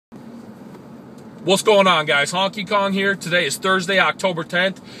What's going on, guys? Honky Kong here. Today is Thursday, October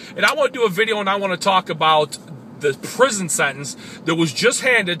 10th, and I want to do a video and I want to talk about the prison sentence that was just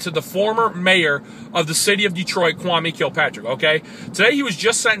handed to the former mayor of the city of Detroit, Kwame Kilpatrick, okay? Today he was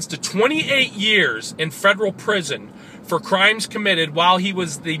just sentenced to 28 years in federal prison for crimes committed while he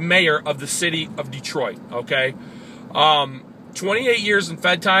was the mayor of the city of Detroit, okay? 28 years in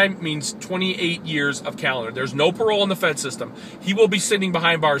Fed time means 28 years of calendar. There's no parole in the Fed system. He will be sitting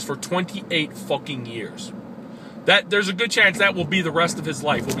behind bars for 28 fucking years. There's a good chance that will be the rest of his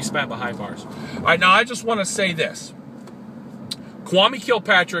life will be spent behind bars. All right, now I just want to say this. Kwame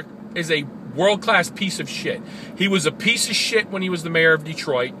Kilpatrick is a world-class piece of shit. He was a piece of shit when he was the mayor of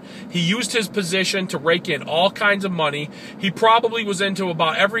Detroit. He used his position to rake in all kinds of money. He probably was into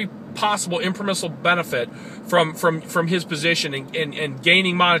about every possible impermissible benefit from his position and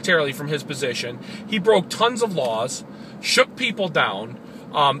gaining monetarily from his position. He broke tons of laws, shook people down,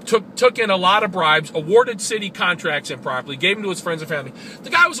 took in a lot of bribes, awarded city contracts improperly, gave them to his friends and family. The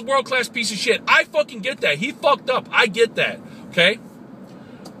guy was a world-class piece of shit. I fucking get that. He fucked up. I get that. Okay?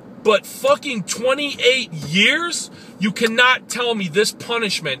 But fucking 28 years? You cannot tell me this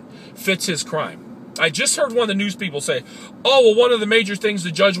punishment fits his crime. I just heard one of the news people say, oh, well, one of the major things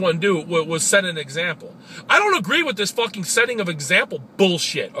the judge wanted to do was set an example. I don't agree with this fucking setting of example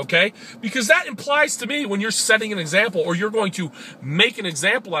bullshit, okay? Because that implies to me when you're setting an example or you're going to make an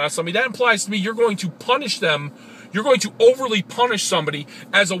example out of somebody, that implies to me you're going to punish them. You're going to overly punish somebody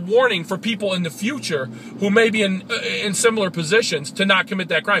as a warning for people in the future who may be in similar positions to not commit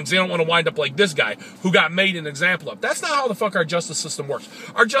that crime because they don't want to wind up like this guy who got made an example of. That's not how the fuck our justice system works.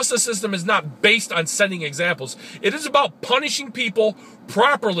 Our justice system is not based on setting examples. It is about punishing people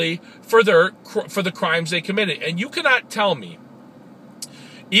properly for the crimes they committed. And you cannot tell me,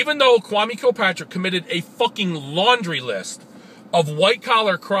 even though Kwame Kilpatrick committed a fucking laundry list of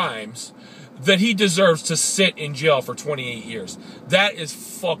white-collar crimes, that he deserves to sit in jail for 28 years. That is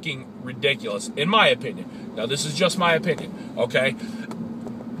fucking ridiculous, in my opinion. Now, this is just my opinion, okay?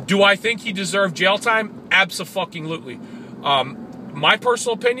 Do I think he deserved jail time? Abso-fucking-lutely. My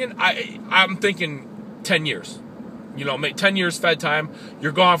personal opinion, I'm thinking 10 years. You know, 10 years Fed time,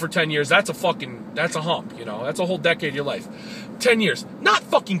 you're gone for 10 years. That's a hump, you know? That's a whole decade of your life. 10 years, not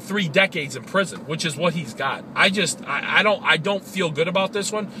fucking 3 decades in prison, which is what he's got. I don't feel good about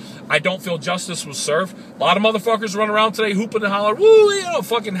this one. I don't feel justice was served. A lot of motherfuckers run around today hooping and hollering, woo, you know,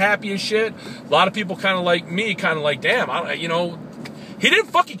 fucking happy as shit. A lot of people kind of like me, kind of like, damn, you know, he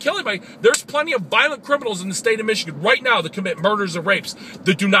didn't fucking kill anybody. There's plenty of violent criminals in the state of Michigan right now that commit murders and rapes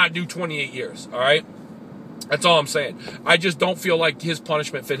that do not do 28 years, all right? That's all I'm saying. I just don't feel like his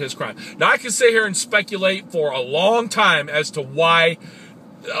punishment fit his crime. Now, I can sit here and speculate for a long time as to why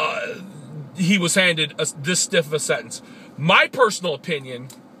he was handed this stiff of a sentence. My personal opinion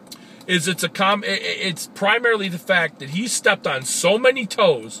is it's primarily the fact that he stepped on so many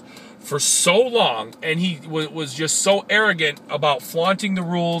toes for so long, and he was just so arrogant about flaunting the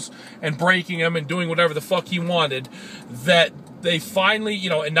rules and breaking them and doing whatever the fuck he wanted that they finally, you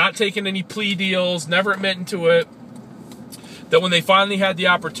know, and not taking any plea deals, never admitting to it, that when they finally had the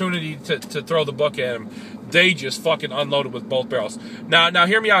opportunity to throw the book at him, they just fucking unloaded with both barrels. Now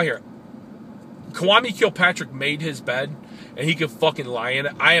hear me out here. Kwame Kilpatrick made his bed, and he could fucking lie in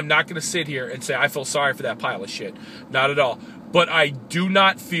it. I am not going to sit here and say I feel sorry for that pile of shit. Not at all. But I do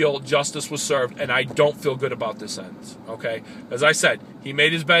not feel justice was served, and I don't feel good about this sentence, okay? As I said, he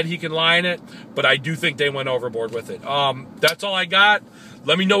made his bed, he can lie in it, but I do think they went overboard with it. That's all I got.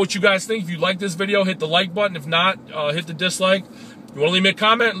 Let me know what you guys think. If you like this video, hit the like button. If not, hit the dislike. You want to leave me a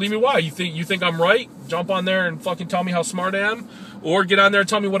comment? Leave me why. You think I'm right? Jump on there and fucking tell me how smart I am, or get on there and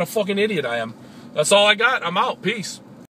tell me what a fucking idiot I am. That's all I got. I'm out. Peace.